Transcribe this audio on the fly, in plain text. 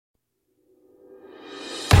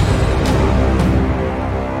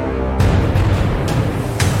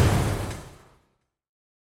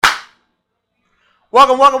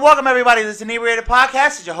Welcome, everybody. This is Inebriated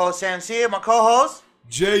Podcast. It's your host, Sam C. My co-host,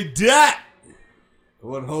 J. Dot.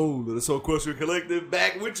 One whole of the Soul Question Collective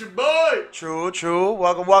back with your boy. True.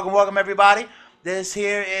 Welcome, everybody. This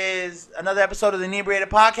here is another episode of the Inebriated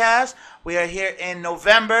Podcast. We are here in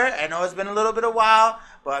November. I know it's been a little bit of a while,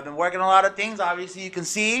 but I've been working on a lot of things. Obviously, you can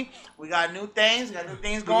see we got new things.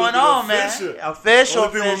 Going on, man. Official.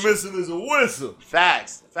 Only thing we're missing is a whistle.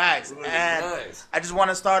 Facts. And nice. I just want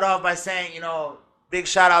to start off by saying, big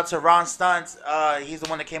shout out to Ron Stunts. He's the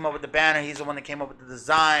one that came up with the banner. He's the one that came up with the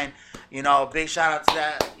design. Big shout out to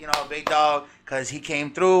that, big dog, because he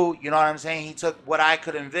came through. You know what I'm saying? He took what I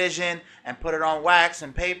could envision and put it on wax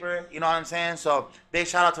and paper. You know what I'm saying? So big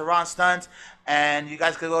shout out to Ron Stunts. And you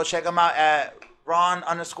guys could go check him out at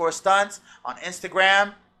Ron_Stunts on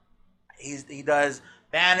Instagram. He does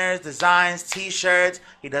banners, designs, T-shirts.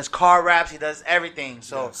 He does car wraps. He does everything.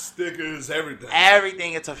 So stickers, everything.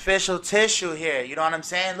 Everything. It's official tissue here. You know what I'm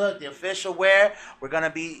saying? Look, the official wear. We're gonna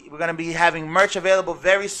be having merch available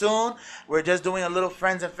very soon. We're just doing a little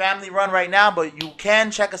friends and family run right now, but you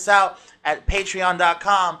can check us out at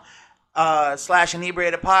patreon.com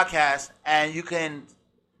 /inebriated podcast, and you can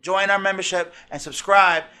join our membership and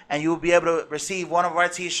subscribe, and you'll be able to receive one of our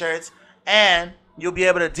T-shirts, and you'll be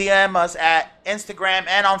able to DM us at Instagram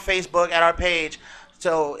and on Facebook at our page.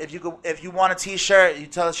 So if you want a T-shirt, you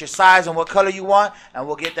tell us your size and what color you want, and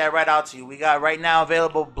we'll get that right out to you. We got right now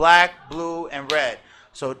available black, blue, and red.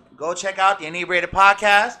 So go check out the Inebriated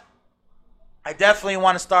Podcast. I definitely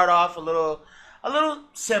want to start off a little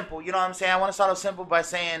simple. You know what I'm saying? I want to start off simple by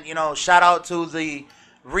saying, shout out to the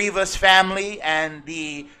Rivas family and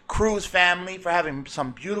the Cruz family for having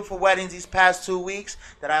some beautiful weddings these past 2 weeks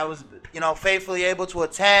that I was, faithfully able to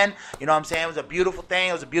attend. You know what I'm saying? It was a beautiful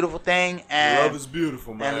thing. And love is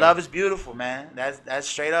beautiful, man. And love is beautiful, man. That's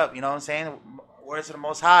straight up. You know what I'm saying? Words to the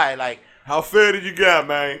Most High. Like, how fair did you get,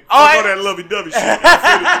 man? All that lovey-dovey shit. How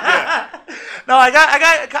fair did you get? No, I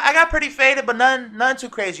got pretty faded, but none too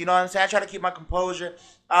crazy. You know what I'm saying? I try to keep my composure.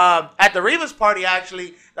 At the Rivas party,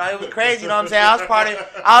 actually, it was crazy. You know what I'm saying?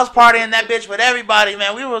 I was partying that bitch with everybody,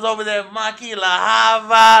 man. We was over there, Maki, La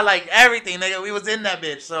Hava, like everything, nigga. We was in that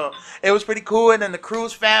bitch, so it was pretty cool. And then the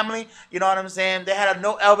Cruz family, you know what I'm saying? They had a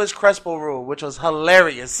no Elvis Crespo rule, which was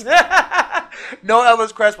hilarious. No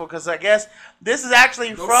Elvis Crespo, because I guess this is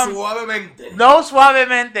actually from No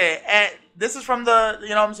Suavemente, and this is from the, you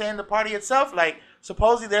know what I'm saying, the party itself. Like,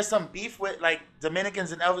 supposedly there's some beef with like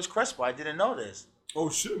Dominicans and Elvis Crespo. I didn't know this. Oh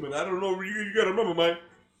shit, man! I don't know. You gotta remember, man.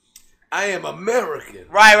 I am American.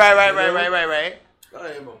 Right. I'm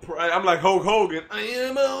like Hulk Hogan. I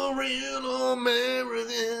am a real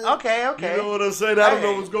American. Okay. You know what I'm saying? I don't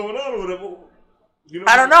know what's going on with it.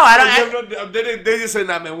 I don't know. They just say,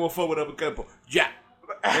 nah, man, we'll fuck with other couple. Yeah.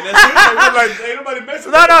 And that's it. Like, ain't nobody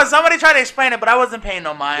messing with No, somebody tried to explain it, but I wasn't paying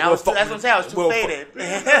no mind. That's what I'm saying. I was too faded.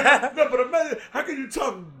 No, but imagine, how can you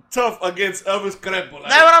talk tough against Elvis Crespo? Like,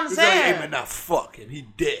 that's what I'm saying. Like, hey, man, now fuck him. He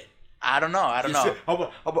dead. I don't know. I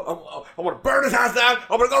want to burn his house down.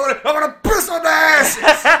 I want to piss on the ashes.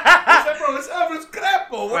 I said, bro, it's Elvis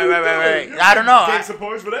Crespo. Right. I don't know. Take some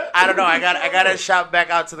points for that? I don't know. I got to shout back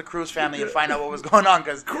out to the Cruz family and find out what was going on.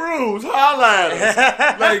 Cause Cruz, holla at us.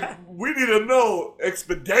 Like, we need to know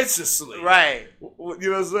expeditiously. Right. You know what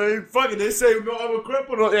I'm saying? Fuck it. They say no Elvis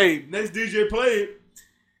Crespo. No, hey, next DJ play it.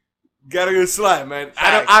 Gotta get a slide, man.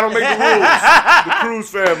 I don't make the rules. The Cruz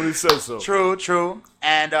family says so. True.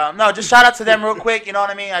 And no, just shout out to them real quick. You know what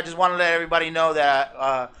I mean? I just want to let everybody know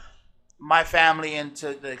that my family and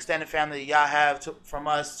to the extended family that y'all have from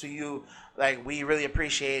us to you, like, we really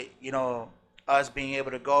appreciate, us being able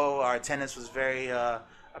to go. Our attendance was very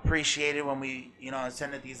appreciated when we,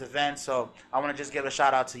 attended these events. So I want to just give a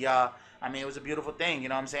shout out to y'all. I mean, it was a beautiful thing, you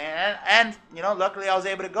know what I'm saying? And luckily I was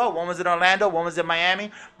able to go. One was in Orlando, one was in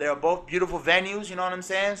Miami. They are both beautiful venues, you know what I'm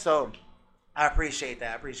saying? So I appreciate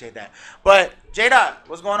that. But, J-Dot,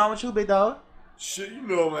 what's going on with you, big dog? Shit,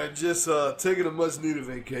 man, just taking a much-needed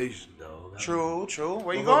vacation, dog. True.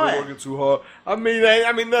 Where you going? going? Working too hard. I mean,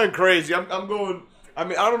 nothing crazy. I'm going, I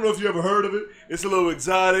don't know if you ever heard of it. It's a little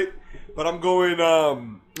exotic, but I'm going,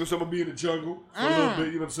 I'm going to be in the jungle for a little bit,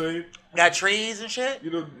 you know what I'm saying? Got trees and shit?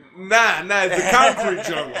 Nah, it's the concrete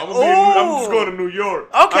jungle. I'm just going to New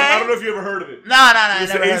York. Okay. I don't know if you ever heard of it. No,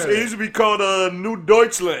 It used to be called New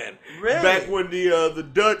Deutschland. Really? Back when the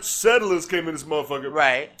Dutch settlers came in this motherfucker.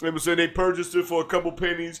 Right. They were saying they purchased it for a couple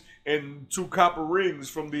pennies and 2 copper rings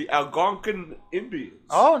from the Algonquin Indians.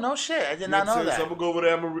 Oh, no shit. I did not know that. So I'm going to go over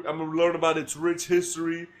there. I'm going to learn about its rich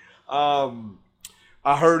history.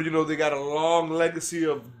 I heard, they got a long legacy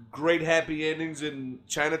of great happy endings in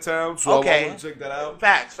Chinatown, so I want to check that out.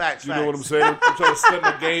 Facts. You know what I'm saying? I'm trying to step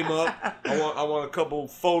my game up. I want a couple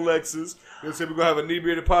Folexes. You know what I'm saying? We're going to have a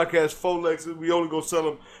Inebriated podcast Folexes. We only going to sell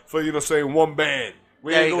them for, one band.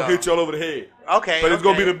 We ain't going to hit you all over the head. Okay. But it's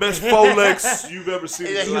going to be the best Folex you've ever seen.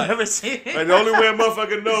 You've ever seen? Like, the only way a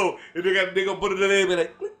motherfucker know is they going to put it in there and be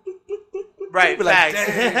like... Right, facts.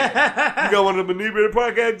 Like, you got one of them Inebriated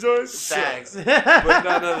podcast joints? Facts. Sure. But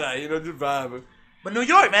no, just vibing. But New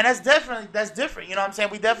York, man, that's different. You know what I'm saying?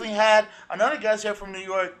 We definitely had another guest here from New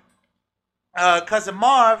York, Cousin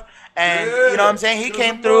Marv, and you know what I'm saying? He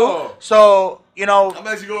came through. Marv. So, you know, I'm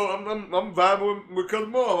actually going. I'm vibing with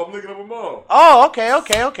Cousin Marv. I'm looking up with Marv. Oh,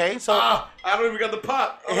 okay. So I don't even got the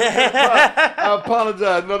pop. I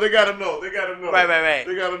apologize. No, they gotta know. Right.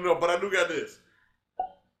 They gotta know. But I do got this.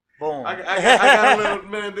 Boom. I got a little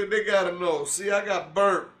man. They gotta know. See, I got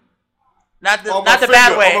burnt. Not the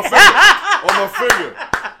bad way.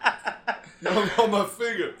 On my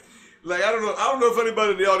finger. Like I don't know if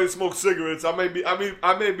anybody in the audience smokes cigarettes. I may be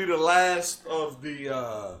the last of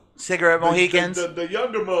the cigarette Mohicans. The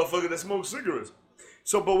younger motherfucker that smokes cigarettes.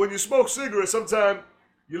 So, but when you smoke cigarettes, sometimes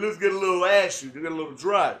your lips get a little ashy, they get a little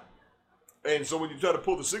dry. And so when you try to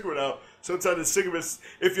pull the cigarette out, sometimes the cigarettes,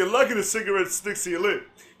 if you're lucky, the cigarette sticks to your lip.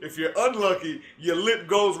 If you're unlucky, your lip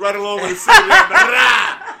goes right along with the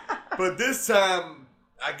cigarette. But this time,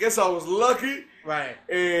 I guess I was lucky. Right.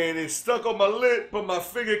 And it stuck on my lip, but my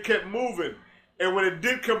finger kept moving. And when it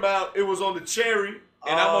did come out, it was on the cherry.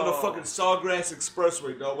 And I'm on the fucking Sawgrass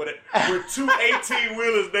Expressway, dog, with two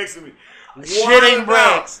 18-wheelers next to me. Shitting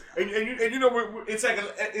brakes. And you know, it's like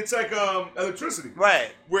electricity. Right.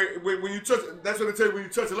 Where when you touch, that's what they tell you, when you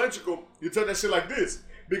touch electrical, you touch that shit like this.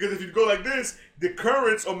 Because if you go like this, the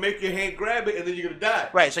currents will make your hand grab it, and then you're gonna die.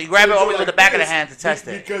 Right. So you grab it always with the back of the hand to test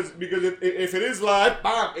it. Because if it is live,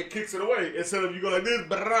 bam, it kicks it away. Instead of you go like this,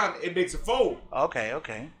 bam, it makes it fold.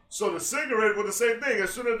 Okay. So the cigarette was the same thing.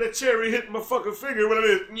 As soon as that cherry hit my fucking finger, what it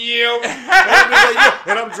is,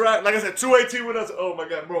 and I'm driving. Like I said, 218 with us. Oh my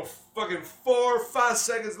god, bro! Fucking 4 or 5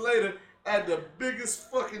 seconds later, I had the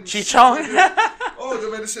biggest fucking. Chichon. Oh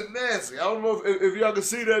man, this shit nasty. I don't know if y'all can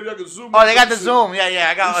see that. If y'all can zoom. Oh, they got the zoom. Yeah.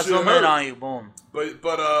 I got a zoom in on you. Boom.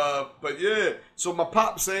 But yeah. So my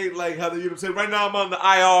pops ain't like how they say. Right now I'm on the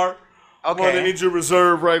IR. Okay. I'm on the injured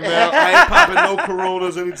reserve right now. I ain't popping no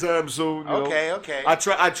coronas anytime soon. You know. Okay. I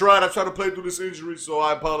tried to play through this injury, so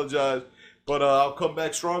I apologize. But I'll come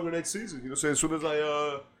back stronger next season. You know what I'm saying? As soon as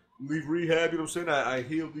I leave rehab, you know what I'm saying? I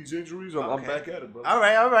healed these injuries. I'm back at it, bro. All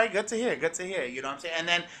right. Good to hear. You know what I'm saying? And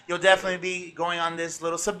then you'll definitely be going on this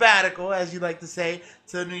little sabbatical, as you like to say,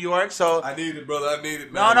 to New York. So I need it, brother. I need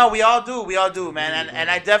it, man. No, we all do, man.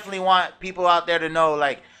 And I definitely want people out there to know,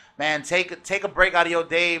 like, man, take a break out of your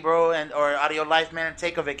day, bro, or out of your life, man, and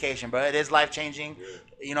take a vacation, bro. It is life changing. Yeah.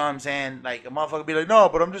 You know what I'm saying? Like, a motherfucker be like, no,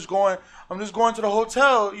 but I'm just going to the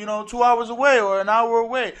hotel, 2 hours away or an hour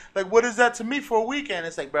away. Like, what is that to me for a weekend?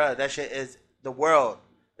 It's like, bro, that shit is the world.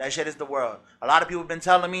 That shit is the world. A lot of people have been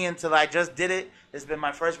telling me until I just did it. It's been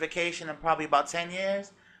my first vacation in probably about 10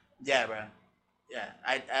 years. Yeah, bro. Yeah,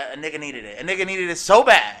 a nigga needed it. A nigga needed it so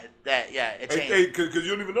bad that, it changed. Hey, because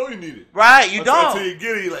you don't even know you need it. Right, you don't. Until you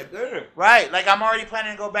get it, you're like, damn. Right, like I'm already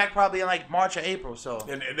planning to go back probably in like March or April, so.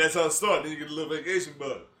 And that's how it starts. Then you get a little vacation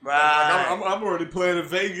bug. Right. Like I'm already planning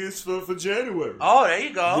Vegas for January. Oh, there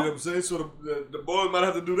you go. You know what I'm saying? So the boys might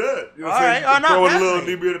have to do that. You know what I'm saying? Throw a little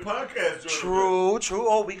Inebriated podcast. True.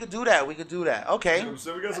 Oh, we could do that. Okay. You know what I'm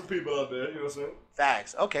saying? We got some people out there. You know what I'm saying?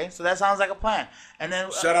 Facts. Okay, so that sounds like a plan. And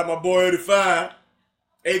then shout out my boy 85.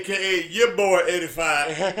 AKA your boy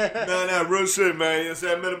 85. Nah, real shit, man. You know what I'm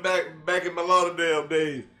saying? I met him back in my Lauderdale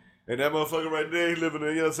days. And that motherfucker right there, he living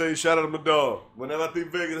there, you know what I'm saying? Shout out to my dog. Whenever I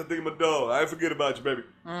think Vegas, I think of my dog. I ain't forget about you, baby.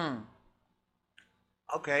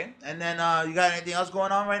 Okay. And then you got anything else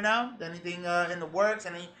going on right now? Anything in the works?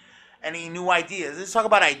 Any new ideas? Let's talk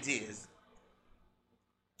about ideas.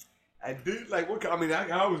 I did I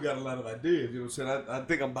always got a lot of ideas. You know what I'm saying? I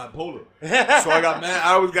think I'm bipolar, so I got mad.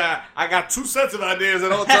 I got 2 sets of ideas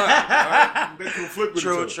at all times. Right? They conflict with each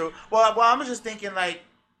other. True. Well, I'm just thinking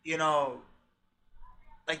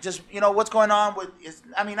just what's going on with.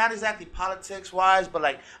 Not exactly politics wise, but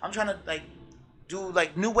like I'm trying to do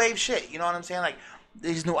new wave shit. You know what I'm saying? Like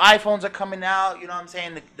these new iPhones are coming out. You know what I'm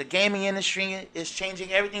saying? The gaming industry is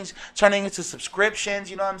changing. Everything's turning into subscriptions.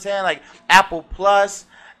 You know what I'm saying? Like Apple Plus.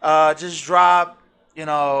 Just dropped,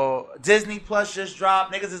 Disney Plus just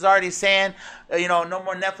dropped. Niggas is already saying, no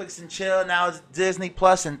more Netflix and chill. Now it's Disney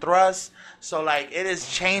Plus and thrust. So, it is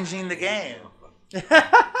changing the game.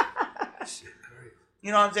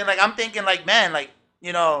 You know what I'm saying? I'm thinking, man,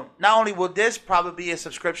 you know, not only will this probably be a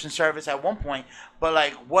subscription service at one point, but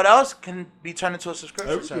like, what else can be turned into a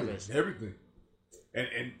subscription service? Everything,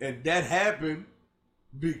 and that happened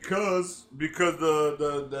because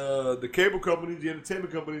the cable companies, the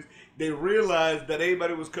entertainment companies, they realized that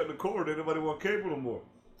everybody was cutting the cord. Nobody want cable no more.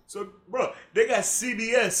 So, bro, they got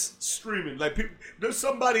CBS streaming. Like, people, there's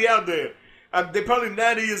somebody out there. They're probably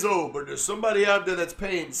 90 years old, but there's somebody out there that's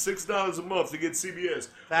paying $6 a month to get CBS.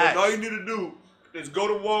 And all you need to do is go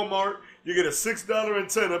to Walmart. You get a $6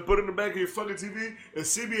 antenna, put it in the back of your fucking TV, and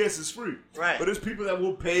CBS is free. Right. But there's people that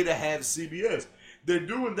will pay to have CBS. They're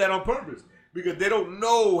doing that on purpose because they don't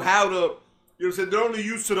know how to. You know what I'm saying? They're only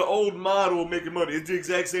used to the old model of making money. It's the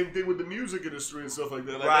exact same thing with the music industry and stuff like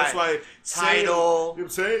that. Like, right. That's why Tidal. You know what I'm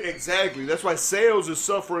saying? Exactly. That's why sales is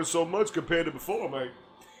suffering so much compared to before, man.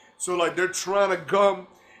 So, like, they're trying to come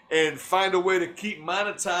and find a way to keep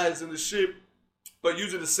monetizing the shit, but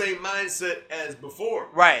using the same mindset as before.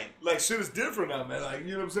 Right. Like, shit is different now, man. Like,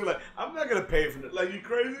 you know what I'm saying? Like, I'm not going to pay for it. Like, you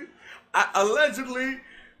crazy? Allegedly,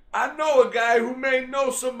 I know a guy who may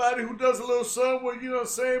know somebody who does a little something, you know what I'm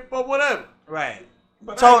saying? But whatever. Right.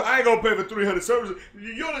 But so, I ain't going to pay for 300 services.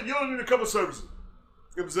 You don't need a couple services.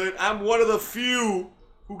 You know what I'm saying? I'm one of the few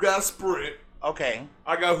who got Sprint. Okay.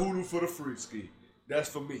 I got Hulu for the free ski. That's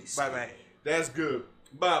for me. Ski. Right. That's good.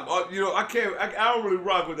 Bob, you know, I don't really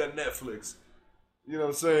rock with that Netflix. You know what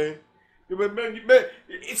I'm saying?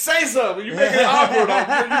 Say something. You making it awkward.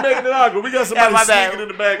 You making it awkward. We got somebody singing in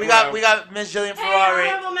the background. We got Miss Jillian Hey, Ferrari.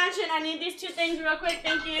 honorable mention. I need these 2 things real quick.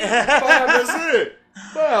 Thank you. That's it.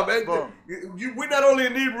 Bob, we're not only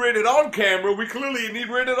inebriated on camera, we clearly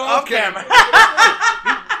inebriated off camera.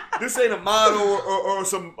 This ain't a model or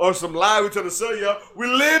some lie we trying to sell y'all. We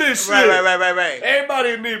live this shit. Right.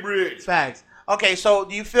 Everybody inebriated. Facts. Okay, so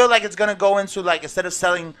do you feel like it's gonna go into, like, instead of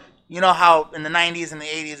selling, you know how in the 90s and the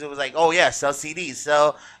 80s it was like, oh yeah, sell CDs,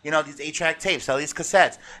 sell, you know, these 8-track tapes, sell these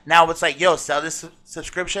cassettes. Now it's like, yo, sell this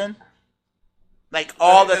subscription, like,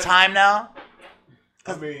 all the time now.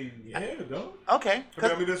 I mean, yeah, dog. Okay.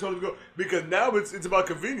 I mean, that's what it's going. Because now it's about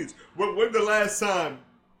convenience. When the last time,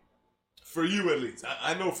 for you at least,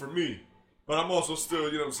 I know for me, but I'm also still,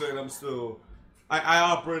 you know what I'm saying, I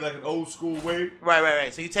operate like an old school way.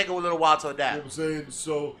 Right. So you take a little while to adapt. You know what I'm saying?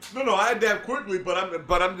 So, no, I adapt quickly, but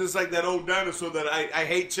I'm just like that old dinosaur that I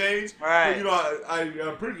hate change. Right. But, you know, I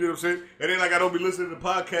appreciate, you know what I'm saying? And then, like, I don't be listening to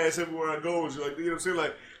podcasts everywhere I go. And like, you know what I'm saying?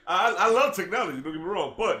 Like, I love technology, don't get me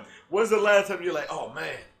wrong, but when's the last time you're like, oh,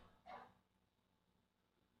 man,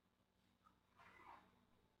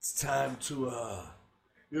 it's time to, you know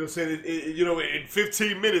what I'm saying? You know, in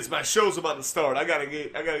 15 minutes, my show's about to start. I gotta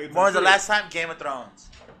get. When was the last time? Game of Thrones.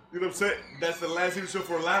 You know what I'm saying? That's the last TV show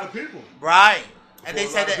for a lot of people. Right. And they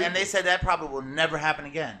said that probably will never happen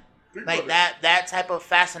again. Like that type of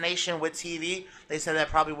fascination with TV, they said that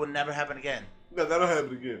probably will never happen again. No, that'll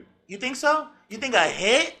happen again. You think so? You think a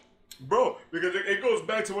hit? Bro, because it goes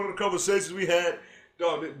back to one of the conversations we had.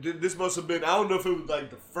 Dog, this must have been, I don't know if it was like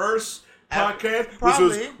the first podcast,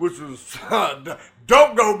 which was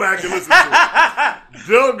don't go back and listen to it.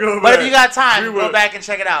 Don't go back. But if you got time, go back and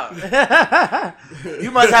check it out. You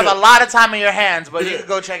must have a lot of time in your hands, but you can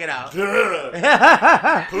go check it out.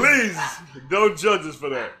 Please, don't judge us for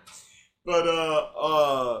that. But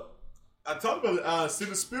I talked about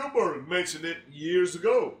Steven Spielberg mentioned it years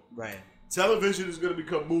ago. Right. Television is going to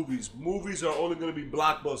become movies. Movies are only going to be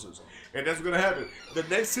blockbusters. And that's what's going to happen. The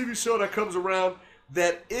next TV show that comes around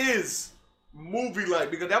that is movie-like,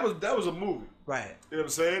 because that was a movie. Right. You know what I'm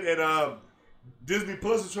saying? And Disney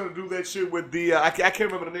Plus is trying to do that shit with the, I can't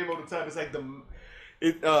remember the name all the time. It's like the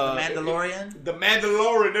Mandalorian? The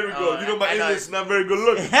Mandalorian. There we go. You know, my English is not very good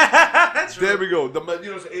looking. That's there we go. You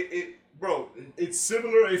know, bro, it's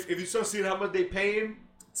similar. If you start seeing how much they paying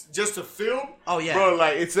just to film, oh yeah, bro,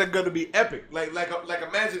 like it's gonna be epic. Like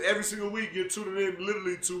imagine every single week you're tuning in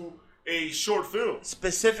literally to a short film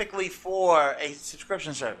specifically for a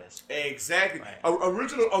subscription service. Exactly. Right.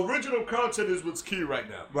 Original content is what's key right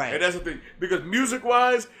now. Right. And that's the thing. Because music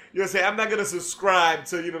wise, you know, say I'm not gonna subscribe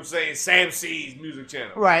to, you know what I'm saying, Sam C's music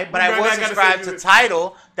channel. Right. But I will subscribe to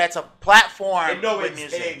Tidal. That's a platform with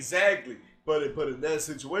music. Exactly. But in that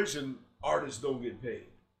situation, artists don't get paid.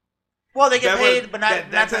 Well, they get paid, but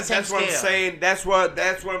not to the same that's scale. What I'm saying. That's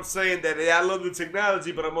what I'm saying. That I love the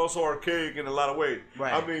technology, but I'm also archaic in a lot of ways.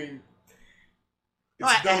 Right. I mean,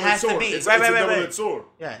 it's a double-edged sword. It's a double-edged sword.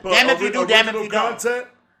 Yeah. But damn if you do, damn if you don't. Content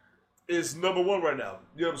is number one right now.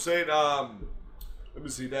 You know what I'm saying? Let me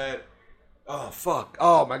see that. Oh fuck!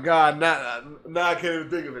 Oh my god! Now I can't even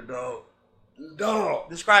think of it, dog. Dog.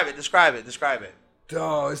 Describe it.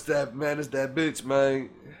 Dog, it's that bitch, man.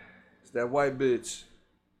 It's that white bitch.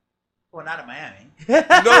 Well, not in Miami. No.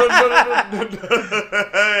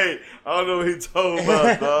 Hey, I don't know what he's talking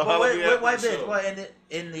about, dog. What white bitch? What,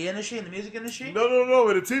 in the industry, in the music industry? No.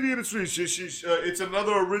 In the TV industry, it's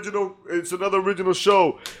another original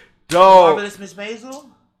show. Dog. Marvelous Miss Maisel?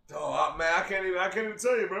 Oh man, I can't even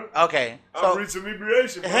tell you, bro. Okay, I'm reaching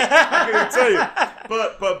inebriation, bro. I can't even tell you.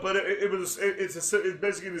 But it's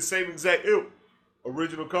basically the same exact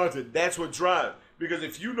original content. That's what drives. Because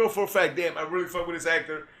if you know for a fact, damn, I really fuck with this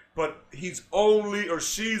actor, but he's only or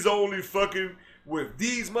she's only fucking with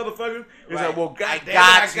these motherfuckers. It's like, well, goddamn,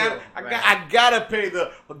 I gotta pay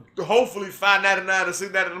the hopefully $5.99 or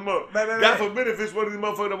 $6.99 a month. Right. God forbid if it's one of these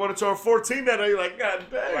motherfuckers that want to charge $14, you're like, god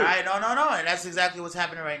damn. Right, no, and that's exactly what's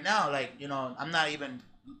happening right now. Like, you know, I'm not even,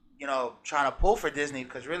 you know, trying to pull for Disney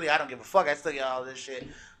because really I don't give a fuck. I still get all this shit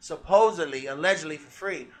supposedly, allegedly for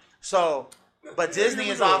free. So, but Disney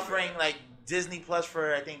is offering like Disney Plus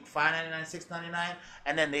for I think $5.99, $6.99,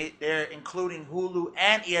 and then they're including Hulu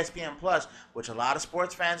and ESPN Plus, which a lot of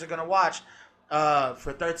sports fans are gonna watch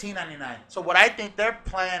for $13.99. So what I think their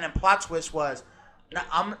plan and plot twist was,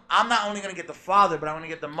 I'm not only gonna get the father, but I'm gonna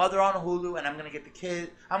get the mother on Hulu, and I'm gonna get the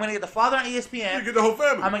kid. I'm gonna get the father on ESPN. You get the whole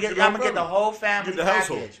family. I'm gonna get the whole family get the package.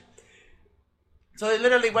 household. So it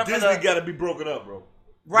literally went Disney for the. got to be broken up, bro.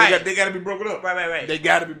 Right. They got to be broken up. Right. They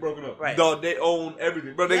got to be broken up. Right. Dog, they own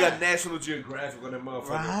everything. Bro, they got National Geographic on that motherfucker.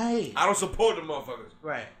 Right. I don't support the motherfuckers.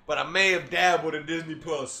 Right. But I may have dabbled in Disney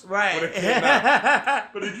Plus. Right. When it came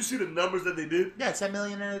out. But did you see the numbers that they did? Yeah, 10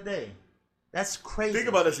 million in a day. That's crazy. Think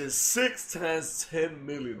about this shit. 6 times 10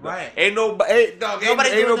 million. Right. Ain't nobody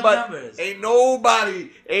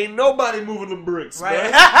moving them bricks,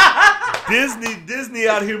 right? Disney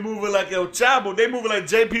out here moving like El Chavo. They moving like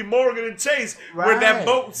JP Morgan and Chase, where that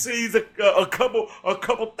boat sees a couple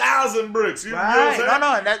thousand bricks. You know what I'm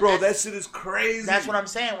saying? No, that shit is crazy. That's what I'm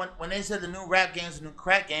saying. When they said the new rap game is the new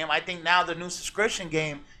crack game, I think now the new subscription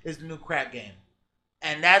game is the new crack game.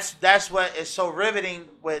 And that's what is so riveting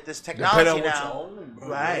with this technology now.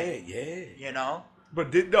 Right. Yeah. You know?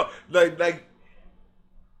 But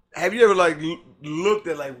have you ever looked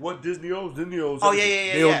at what Disney owns? Disney owns. Oh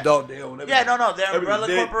everything. They own everything. Yeah, no, they're Umbrella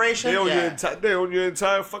Corporation. They own your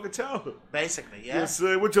entire fucking childhood. Basically, yeah. Yes,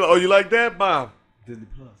 what you like that? Bomb. Disney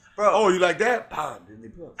Plus. Bro. Oh, you like that? Bomb. Disney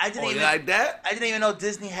Plus. You like that? I didn't even know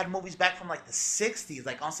Disney had movies back from like the 60s,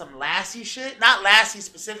 like on some Lassie shit. Not Lassie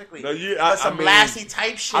specifically, but some Lassie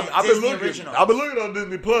type shit. I've been looking on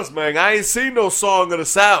Disney Plus, man. I ain't seen no Song of the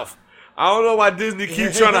South. I don't know why Disney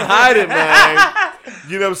keeps trying to hide it, man.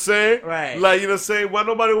 You know what I'm saying? Right. Like, you know what I'm saying? Why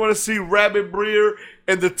nobody want to see Rabbit Breer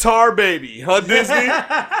and the Tar Baby? Huh, Disney?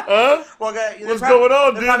 Huh? Well, what's going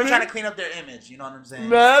on, Disney? They're probably trying to clean up their image. You know what I'm saying?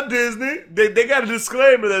 Nah, Disney. They got a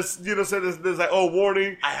disclaimer that's, you know, saying there's like,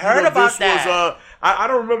 warning. I heard about that. I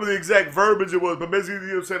don't remember the exact verbiage it was, but basically, you know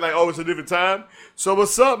what I'm saying? Like, it's a different time. So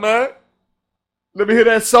what's up, man? Let me hear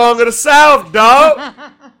that Song of the South, dog.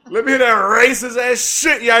 Let me hear that racist ass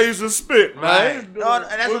shit y'all used to spit, man. Right. No, and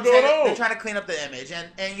that's what's going on. They're trying to clean up the image,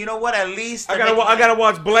 and you know what? At least I gotta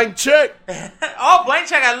watch Blank Check. Oh, Blank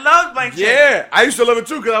Check! I love Blank Check. Yeah, I used to love it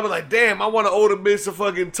too because I was like, damn, I want an older bitch to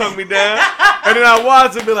fucking tongue me down, and then I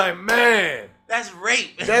watch it and be like, man, that's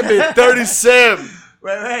rape. That bitch 37.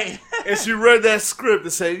 Right. And she read that script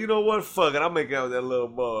and said, you know what? Fuck it, I'll make out with that little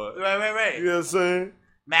boy. Right. You know what I'm saying?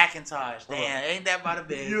 Macintosh, damn, ain't that about a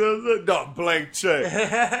bitch? You know what I'm saying? No, Blank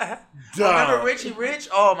Check. Remember Richie Rich?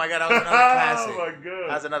 Oh my god, that was another classic. Oh my god,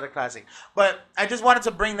 that was another classic. But I just wanted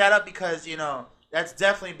to bring that up because you know that's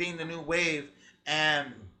definitely being the new wave,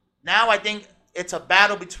 and now I think it's a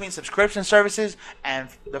battle between subscription services and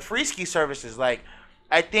the free ski services. Like,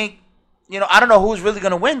 I think I don't know who's really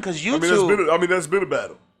gonna win because YouTube. That's been a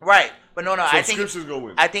battle, right? But no, I think subscription's gonna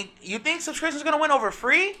win. I think you think subscription's gonna win over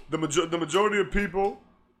free. The majority of people.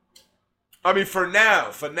 I mean, for now.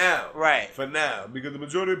 Right. For now. Because the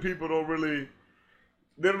majority of people don't know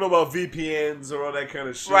about VPNs or all that kind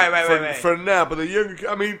of shit. Right. For now. But the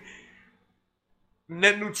younger,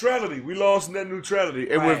 net neutrality. We lost net neutrality.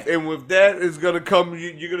 And with that is going to come,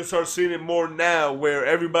 you're going to start seeing it more now where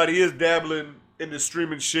everybody is dabbling in the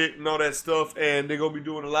streaming shit and all that stuff. And they're going to be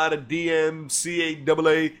doing a lot of DMCA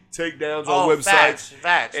takedowns on websites.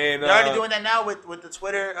 Facts. And, they're already doing that now with the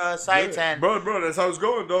Twitter sites. Yeah. And Bro, that's how it's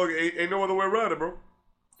going, dog. Ain't no other way around it, bro.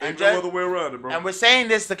 Ain't no other way around it, bro. And we're saying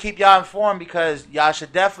this to keep y'all informed because y'all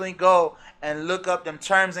should definitely go and look up them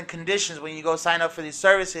terms and conditions when you go sign up for these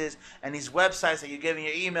services and these websites that you're giving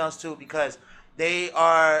your emails to because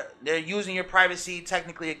they're using your privacy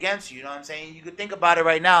technically against you. You know what I'm saying? You could think about it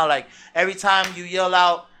right now. Like every time you yell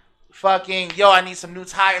out, fucking, I need some new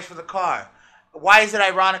tires for the car. Why is it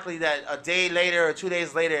ironically that a day later or 2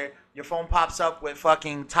 days later, your phone pops up with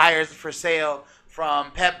fucking tires for sale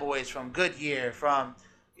from Pep Boys, from Goodyear, from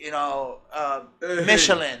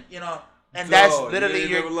Michelin, and that's literally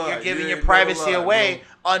you're giving your privacy away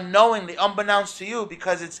unknowingly, unbeknownst to you,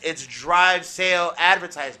 because it's drive sale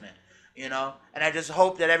advertisement, and I just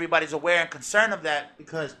hope that everybody's aware and concerned of that,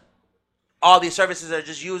 because all these services are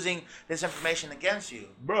just using this information against you.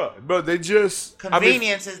 Bro, they just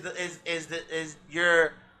convenience is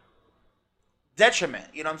your detriment.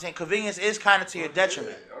 You know what I'm saying? Convenience is kind of to your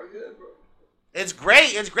detriment. Oh yeah, bro. It's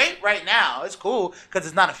great. It's great right now. It's cool because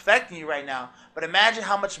it's not affecting you right now. But imagine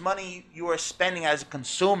how much money you are spending as a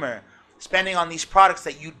consumer, spending on these products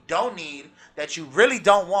that you don't need, that you really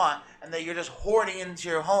don't want, and that you're just hoarding into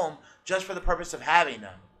your home just for the purpose of having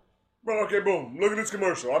them. Bro, okay, boom. Look at this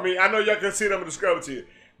commercial. I mean, I know y'all can see it. I'm going to describe it to you.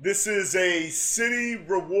 This is a City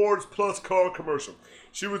Rewards Plus card commercial.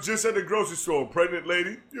 She was just at the grocery store, pregnant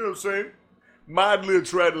lady, you know what I'm saying? Mildly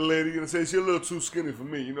attractive lady, you know what I'm saying? She's a little too skinny for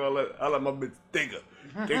me. I like my bitch thicker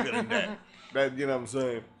than that. That, you know what I'm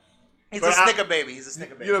saying? He's a snicker baby. He's a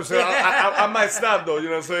snicker baby. You know what I'm saying? I might stop, though, you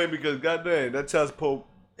know what I'm saying? Because, goddamn, that child's poke.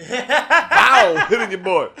 Bow! Hitting your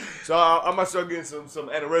boy. So I might start getting some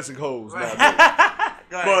anorexic hoes now.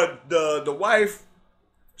 But the wife,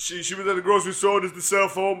 she was at the grocery store, just the cell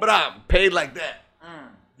phone, but I'm paid like that.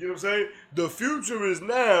 You know what I'm saying? The future is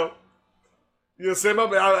now. You know what I'm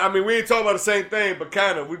saying? I mean, we ain't talking about the same thing, but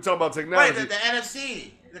kind of. We talking about technology. Right, the NFC,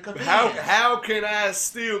 the convenience. How can I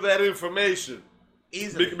steal that information?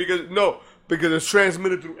 Easily. Because it's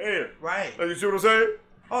transmitted through air. Right. Like, you see what I'm saying?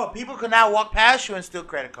 Oh, people can now walk past you and steal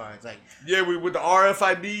credit cards. Yeah, with the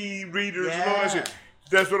RFID readers and all that shit.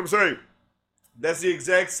 That's what I'm saying. That's the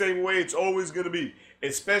exact same way it's always going to be,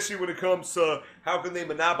 especially when it comes to how can they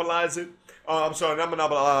monopolize it.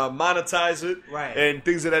 Monetize it, right, and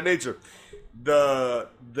things of that nature. The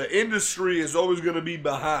industry is always going to be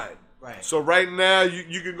behind. Right. So right now,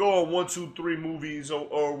 you can go on 1, 2, 3 movies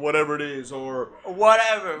or whatever it is, or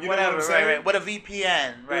whatever. Right. With a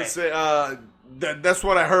VPN, right? Say, that's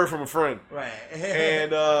what I heard from a friend. Right.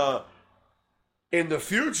 And in the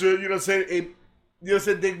future, you know what I'm saying? They're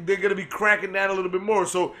going to be cracking down a little bit more.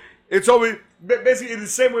 So it's always, basically, it's the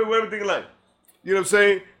same way with everything in life. You know what I'm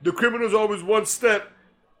saying? The criminal's always one step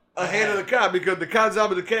ahead of the cop, because the cop's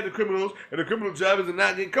job is to catch the criminals, and the criminal job is to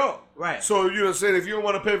not get caught. Right. So, you know what I'm saying? If you don't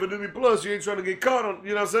want to pay for Disney Plus, you ain't trying to get caught on, you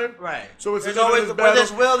know what I'm saying? Right. So it's always, where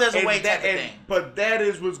there's will, there's a way type of thing. But that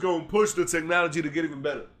is what's going to push the technology to get even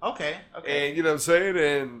better. Okay. And you know what I'm saying?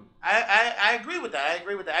 And I agree with that.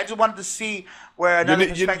 I just wanted to see where another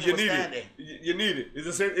perspective was standing. You need it.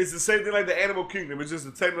 It's the same thing like the animal kingdom. It's just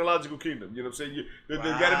a technological kingdom. You know what I'm saying? There's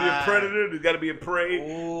got to be a predator. There's got to be a prey.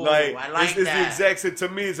 Ooh, I like it's that. The exact same. To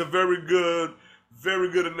me, it's a very good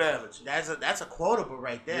analogy. That's a quotable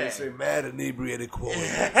right there. They say mad inebriated quote.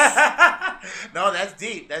 No, that's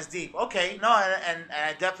deep. That's deep. Okay, no, and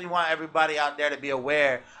I definitely want everybody out there to be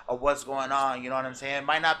aware of what's going on. You know what I'm saying? It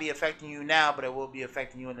might not be affecting you now, but it will be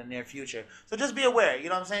affecting you in the near future. So just be aware. You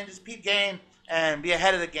know what I'm saying? Just peep game and be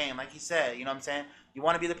ahead of the game, like he said. You know what I'm saying? You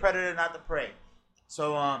want to be the predator, not the prey.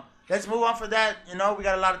 So let's move on for that. You know, we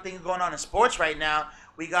got a lot of things going on in sports right now.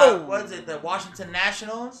 We got, the Washington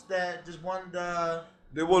Nationals that just won the...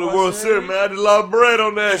 They won the World Series, man. I did a lot of bread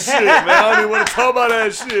on that shit, man. I don't even want to talk about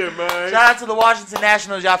that shit, man. Shout out to the Washington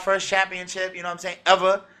Nationals, y'all first championship, you know what I'm saying,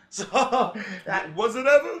 ever. So was it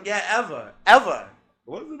ever? Yeah, ever.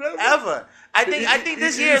 Was it ever? Ever. I think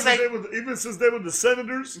this year is like... Even since they were the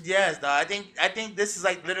Senators? Yes, though. I think this is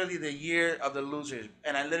like literally the year of the losers.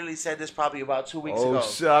 And I literally said this probably about 2 weeks ago. Oh,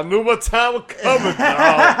 shit. I knew my time was coming,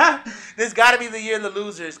 dog. This got to be the year of the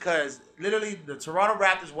losers, because literally the Toronto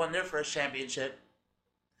Raptors won their first championship.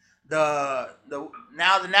 Now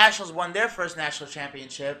the Nationals won their first national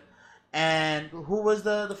championship. And who was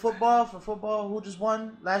the football? Who just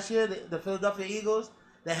won last year? The Philadelphia Eagles.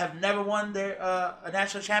 They have never won their a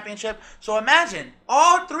national championship. So imagine,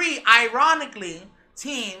 all three, ironically,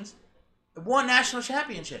 teams won national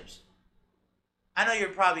championships. I know you're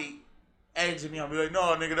probably edging me on, be like,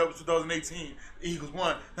 no, nigga, that was 2018. The Eagles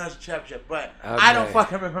won national championship. But I don't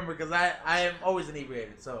fucking remember, because I am always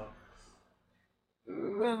inebriated. So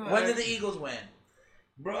when did the Eagles win?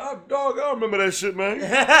 Bro, I don't remember that shit, man.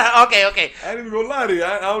 Okay. I ain't even gonna lie to you.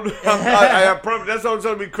 I probably, that's all I'm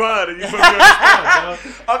trying to be quiet. And you put me on the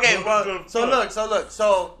spot, okay, well, so look.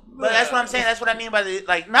 But that's what I'm saying. That's what I mean by the,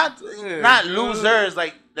 like, not losers,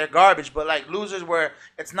 like they're garbage, but like losers where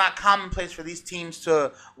it's not commonplace for these teams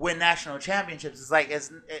to win national championships. It's like, I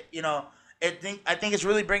think it's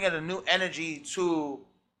really bringing a new energy to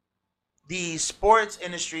the sports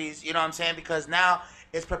industries, you know what I'm saying? Because now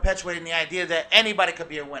it's perpetuating the idea that anybody could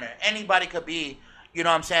be a winner. Anybody could be, you know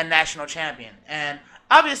what I'm saying, national champion. And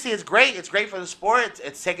obviously it's great. It's great for the sport.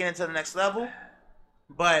 It's taking it to the next level.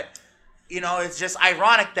 But, you know, it's just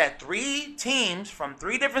ironic that 3 teams from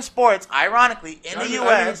 3 different sports, ironically, in the U.S.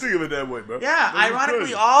 I didn't think of it that way, bro. Yeah,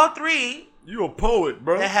 ironically, all 3 you a poet,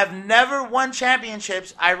 bro. that have never won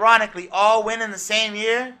championships, ironically, all win in the same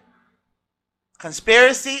year.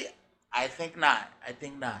 Conspiracy? I think not.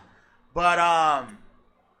 But,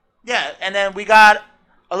 yeah, and then we got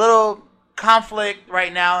a little conflict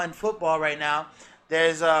right now in football right now.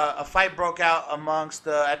 There's a fight broke out amongst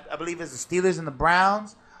I believe it's the Steelers and the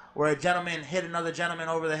Browns, where a gentleman hit another gentleman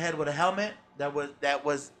over the head with a helmet that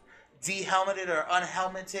was de-helmeted or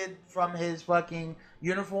unhelmeted from his fucking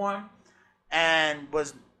uniform and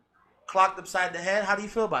was clocked upside the head. How do you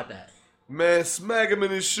feel about that? Man, smack him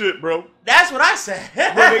in his shit, bro. That's what I said.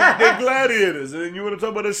 Bro, they gladiators, and you want to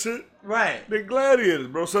talk about that shit? Right. They gladiators,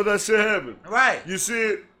 bro. So that shit happened. Right. You see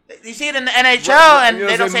it? You see it in the NHL, Right, and you know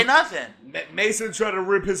they what don't I'm say saying? nothing. Mason tried to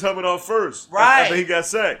rip his helmet off first. Right. After he got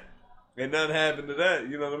sacked. And nothing happened to that.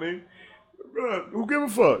 You know what I mean? Bro, who give a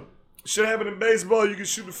fuck? Shit happen in baseball, you can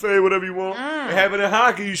shoot the fade whatever you want. It happen in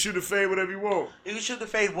hockey, you shoot the fade whatever you want. You can shoot the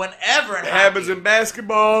fade whenever in It hockey. happens in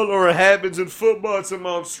basketball or it happens in football. It's a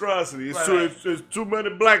monstrosity. It's Right. There's too many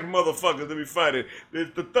black motherfuckers to be fighting. It's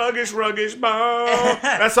the thuggish, ruggish ball.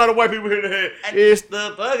 That's how the white people hear the head. It's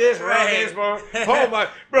the thuggish, ruggish ball. Oh my,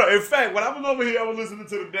 bro. In fact, when I was over here, I was listening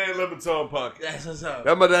to the Dan Leviton podcast. That's what's up.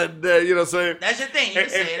 I'm that, you know what I'm saying? That's your thing. You can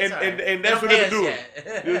say it. It's all right. And that's what they were doing.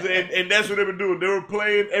 And that's what they were doing. They were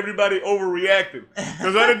playing everybody overreacting.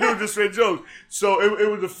 Because I didn't do just straight jokes. So it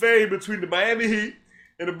was a fade between the Miami Heat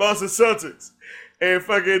and the Boston Celtics. And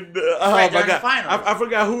fucking, oh my God. I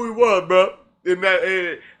forgot who he was, bro. I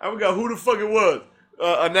forgot who the fuck it was.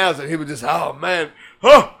 Announcing. He was just, oh man.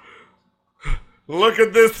 Huh. Look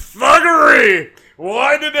at this thuggery.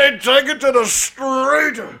 Why did they take it to the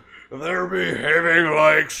street? They're behaving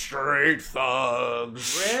like straight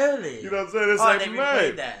thugs. Really? You know what I'm saying? It's Oh, like, they man.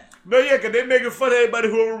 replayed that. No, yeah, because they making fun of everybody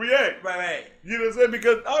who overreact. Right. You know what I'm saying?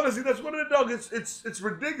 Because honestly, that's one of the dogs. It's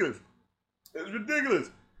ridiculous. It's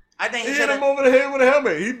ridiculous. I think He hit him over the head with a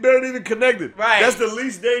helmet. He barely even connected. Right. That's the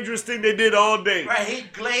least dangerous thing they did all day. Right, he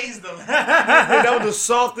glazed them. That was the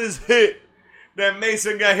softest hit that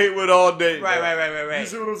Mason got hit with all day. Right. You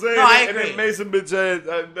see what I'm saying? No, I And agree. then Mason bitch ass,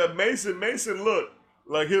 Mason look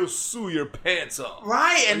like he'll sue your pants off.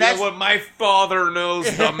 Right, and you that's know what? My father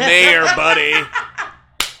knows the mayor, buddy.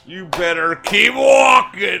 You better keep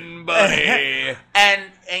walking, buddy. and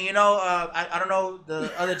you know, I don't know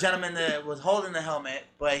the other gentleman that was holding the helmet,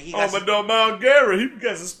 but he got but no, Mount Garrett, he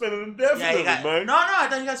got suspended indefinitely, man. No, I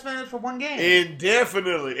thought he got suspended for 1 game.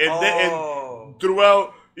 Indefinitely. And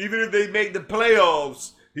throughout, even if they make the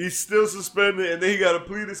playoffs, he's still suspended, and then he got to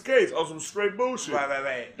plead his case on some straight bullshit.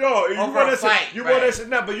 Right. No, you Over want a that fight, shit. You right. want that shit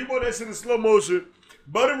now, but you want that shit in slow motion.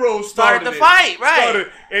 Buddy Rose Started the fight, right.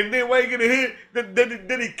 And then when he get a hit,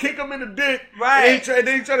 then he kick him in the dick. Right. And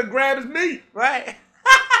then he try to grab his meat. Right.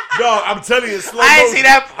 Dog, I'm telling you, slow motion. I didn't see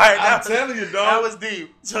that part. I'm telling you, dog. That was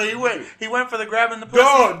deep. So he went for the grabbing the pussy.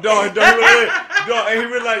 Dog, and he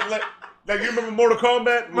really like you remember Mortal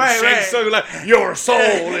Kombat? When Shang Tsung like, your soul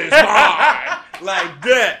is mine. Like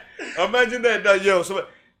that. Imagine that, dog. Yo,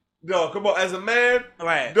 dog, come on, as a man,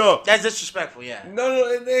 right? Dog, that's disrespectful, yeah. No,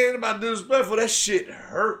 it ain't about disrespectful. That shit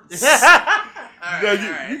hurts.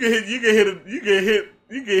 Right. You can hit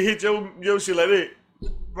your shit like that.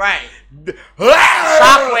 Right.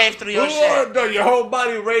 Shockwave through your shit. Dog, your whole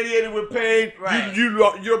body radiated with pain. Right.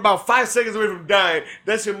 You're about 5 seconds away from dying.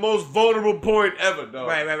 That's your most vulnerable point ever, dog.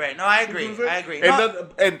 Right. No, I agree. I agree.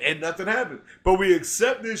 And nothing happened. But we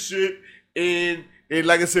accept this shit in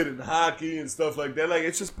like I said, in hockey and stuff like that. Like,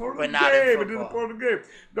 it's just part of the game. It is a part of the game.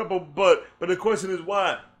 No, but the question is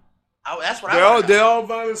why? That's what they're all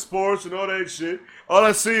violent sports and all that shit. All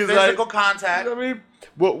I see is physical contact. You know what I mean?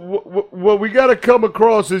 What we got to come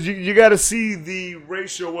across is you got to see the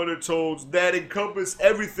racial undertones that encompass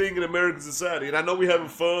everything in American society. And I know we having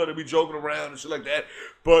fun and we joking around and shit like that,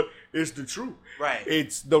 but it's the truth. Right.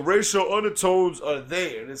 It's the racial undertones are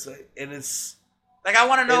there, and like, I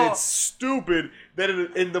want to know. And it's stupid that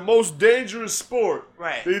in the most dangerous sport,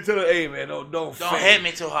 right? They tell her, "Hey man, don't hit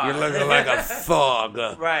me too hard. You're looking like a thug."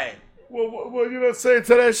 Right. Well, you know what I'm saying?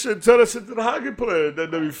 Tell that shit to the hockey player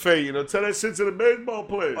that they be fake. You know, tell that shit to the baseball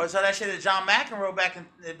player. Or tell that shit to John McEnroe back in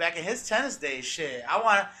his tennis days. Shit,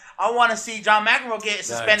 I want to see John McEnroe get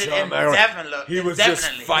suspended indefinitely. He was just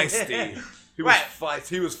feisty. He was right.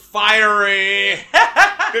 He was fiery.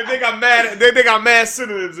 they got mad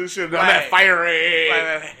synonyms and shit. I'm mad fiery.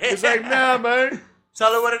 Right. It's like, nah, man.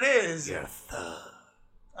 Tell her what it is. You're a thug.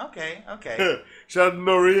 Okay. Shout out to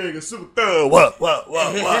Noriega, super thug. What?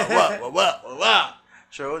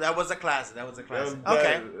 True, that was a classic. That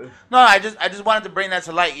Okay. was- No, I just wanted to bring that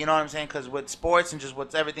to light. You know what I'm saying? Because with sports and just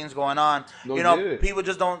what's everything's going on, people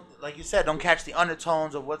just don't, like you said, don't catch the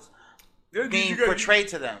undertones of what's being portrayed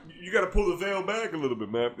to them. You got to pull the veil back a little bit,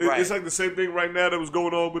 man. Right. It's like the same thing right now that was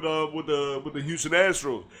going on with the Houston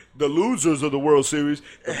Astros, the losers of the World Series,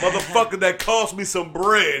 the motherfucker that cost me some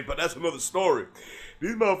bread. But that's another story.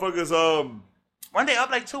 These motherfuckers, Weren't they up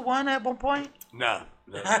like 2-1 at one point? nah.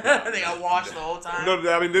 They got washed the whole time.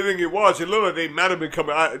 No, I mean they didn't get washed. It looked like they might have been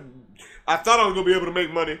coming. I thought I was gonna be able to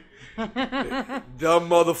make money. Dumb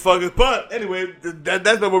motherfuckers. But anyway,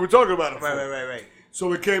 that's not what we're talking about. Right.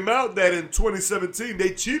 So it came out that in 2017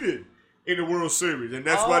 they cheated in the World Series, and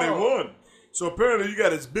that's why they won. So apparently you got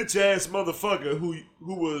this bitch ass motherfucker who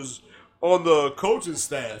was on the coaching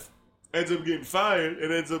staff, ends up getting fired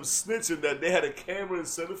and ends up snitching that they had a camera in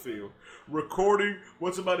center field recording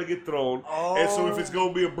what's about to get thrown. And so if it's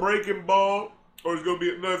gonna be a breaking ball or it's gonna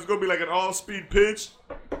be like an all speed pitch,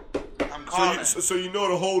 I'm calling. so you know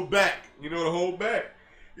to hold back. You know what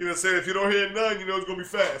I'm saying? If you don't hear none, you know it's gonna be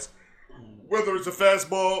fast. Whether it's a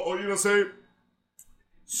fastball or, you know what I'm saying?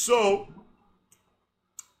 So,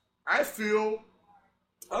 I feel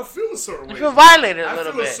a certain way. You feel violated a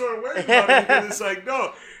little bit. I feel a certain way about it because it's like,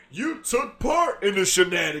 no, you took part in the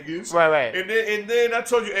shenanigans. Right. And then I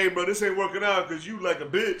told you, hey, bro, this ain't working out because you like a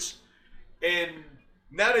bitch. And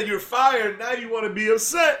now that you're fired, now you want to be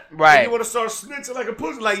upset. Right. And you want to start snitching like a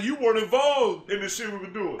pussy. Like you weren't involved in the shit we were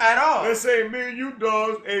doing. At all. Let's say me and you,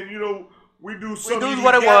 dogs, and, you know, we do some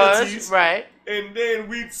what it was, right? And then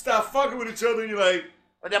we stop fucking with each other, and you're like,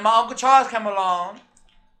 but then my Uncle Charles came along.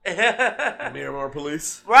 Miramar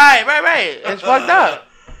Police. Right. It's fucked up.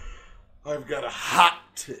 I've got a hot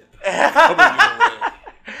tip.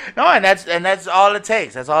 No, and that's all it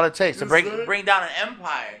takes. That's all it takes to bring down an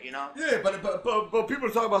empire, you know. Yeah, but people are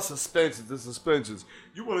talking about suspensions.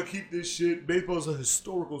 You want to keep this shit. Baseball's a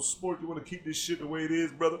historical sport. You want to keep this shit the way it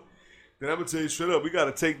is, brother. Then I'm gonna tell you straight up, we got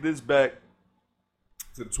to take this back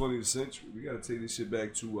to the 20th century. We got to take this shit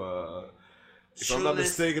back to, if I'm not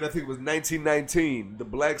mistaken, I think it was 1919, the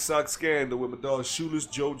Black Sox scandal with my dog Shoeless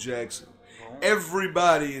Joe Jackson.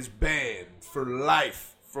 Everybody is banned for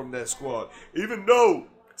life from that squad, even though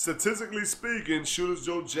statistically speaking, Shoeless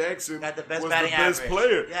Joe Jackson was the best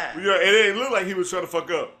player. Yeah, it didn't look like he was trying to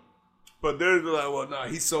fuck up, but they're like, well, no,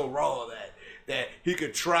 he's so raw that he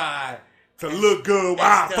could try to look good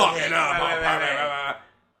while fucking up. Right.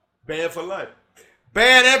 Banned for life.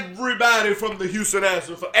 Ban everybody from the Houston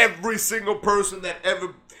Astros, for every single person that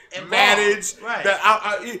ever managed. Right.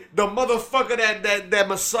 The motherfucker that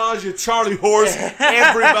massage your Charlie horse,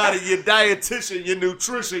 everybody, your dietitian, your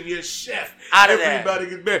nutrition, your chef, everybody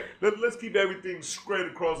gets banned. Let's keep everything straight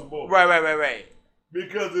across the board. Right.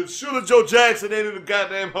 Because if Shooter Joe Jackson ain't in the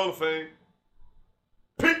goddamn Hall of Fame,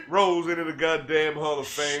 Pete Rose ain't in the goddamn Hall of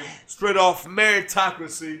Fame, straight off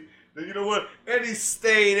meritocracy, then you know what? Any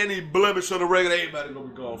stain, any blemish on the record, everybody gonna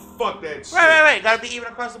be gone. Fuck that shit. Right. Gotta be even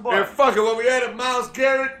across the board. And fuck it, when we added Myles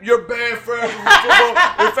Garrett, you're banned forever from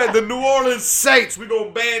football. In fact, the New Orleans Saints, we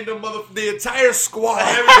gonna ban the entire squad,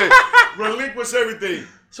 everything. Relinquish everything.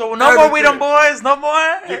 So no more We Them Boys? No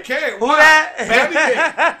more? You can't. Who Why?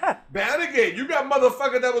 that? Bountygate. You got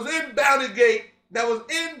motherfucker that was in Bountygate,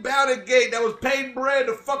 that was paying bread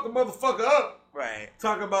to fuck a motherfucker up. Right.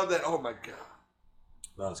 Talking about that. Oh my God.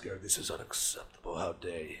 Myles Garrett, this is unacceptable. How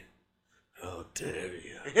dare you? How dare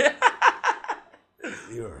you?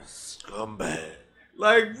 You're a scumbag.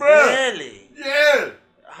 Like, bro. Really? Yeah.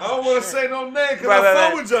 I don't want to say no name because I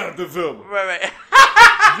fuck with Jonathan Philbin. Right.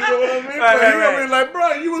 You know what I mean? But he gonna be like,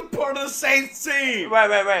 bro, you was part of the Saints team.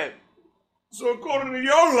 Right. So according to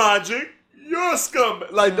your logic, you're a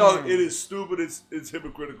scumbag. Like, dog, it is stupid. It's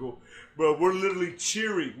hypocritical. But we're literally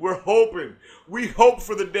cheering. We're hoping. We hope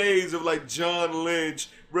for the days of like John Lynch,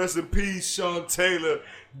 rest in peace, Sean Taylor,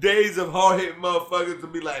 days of hard-hitting motherfuckers to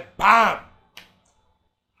be like, BAM!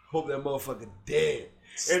 Hope that motherfucker dead.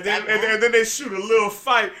 And then they shoot a little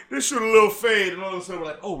fight. They shoot a little fade, and all of a sudden we're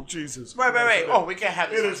like, oh, Jesus. Right. Oh, we can't have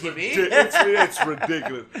this on TV. It's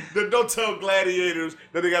ridiculous. Don't tell gladiators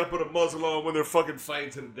that they got to put a muzzle on when they're fucking fighting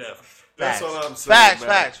to the death. That's all I'm saying.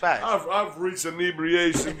 Facts. I've reached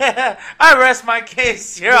inebriation. I rest my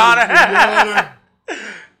case, Your Honor.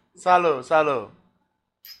 Salud.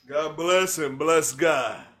 God bless and bless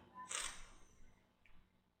God.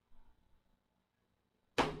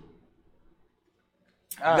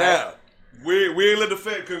 All now, right. we ain't let the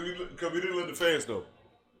fans, because we didn't let the fans know.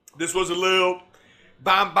 This was a little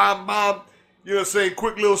bomb, you know what I'm saying,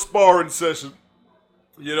 quick little sparring session,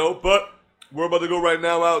 you know, but we're about to go right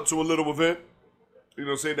now out to a little event. You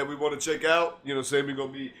know what I'm saying, that we want to check out. You know what I'm saying, we're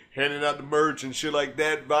going to be handing out the merch and shit like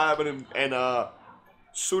that, vibing. And as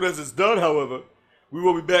soon as it's done, however, we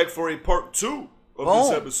will be back for a part 2 of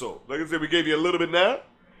this episode. Like I said, we gave you a little bit now,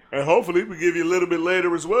 and hopefully we give you a little bit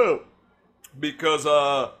later as well. Because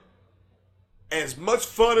as much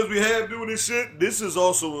fun as we have doing this shit, this is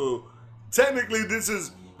also technically this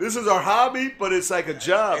is our hobby, but it's like a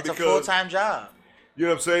job. It's a full-time job. You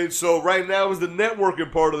know what I'm saying? So right now is the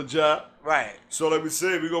networking part of the job. Right. So like we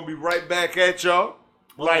said, we're going to be right back at y'all.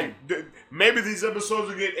 Like, maybe these episodes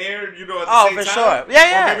will get aired, you know, at the same time. Oh, for sure.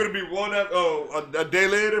 Yeah. Or maybe it'll be one a day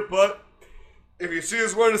later, but if you see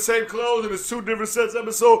us wearing the same clothes and it's 2 different sets of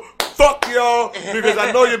episodes, fuck y'all, because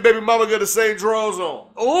I know your baby mama got the same drawers on.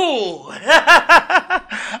 Ooh.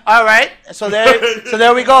 All right. So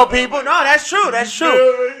there we go, people. No, that's true. That's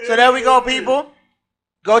true. So there we go, people.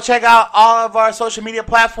 Go check out all of our social media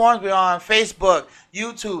platforms. We're on Facebook,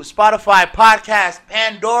 YouTube, Spotify, Podcast,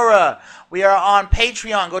 Pandora. We are on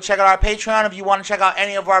Patreon. Go check out our Patreon if you want to check out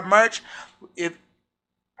any of our merch. If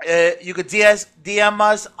you could DM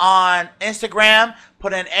us on Instagram.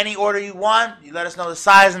 Put in any order you want. You let us know the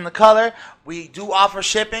size and the color. We do offer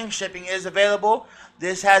shipping. Shipping is available.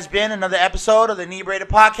 This has been another episode of the Inebriated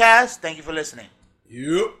Podcast. Thank you for listening.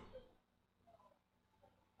 Yep.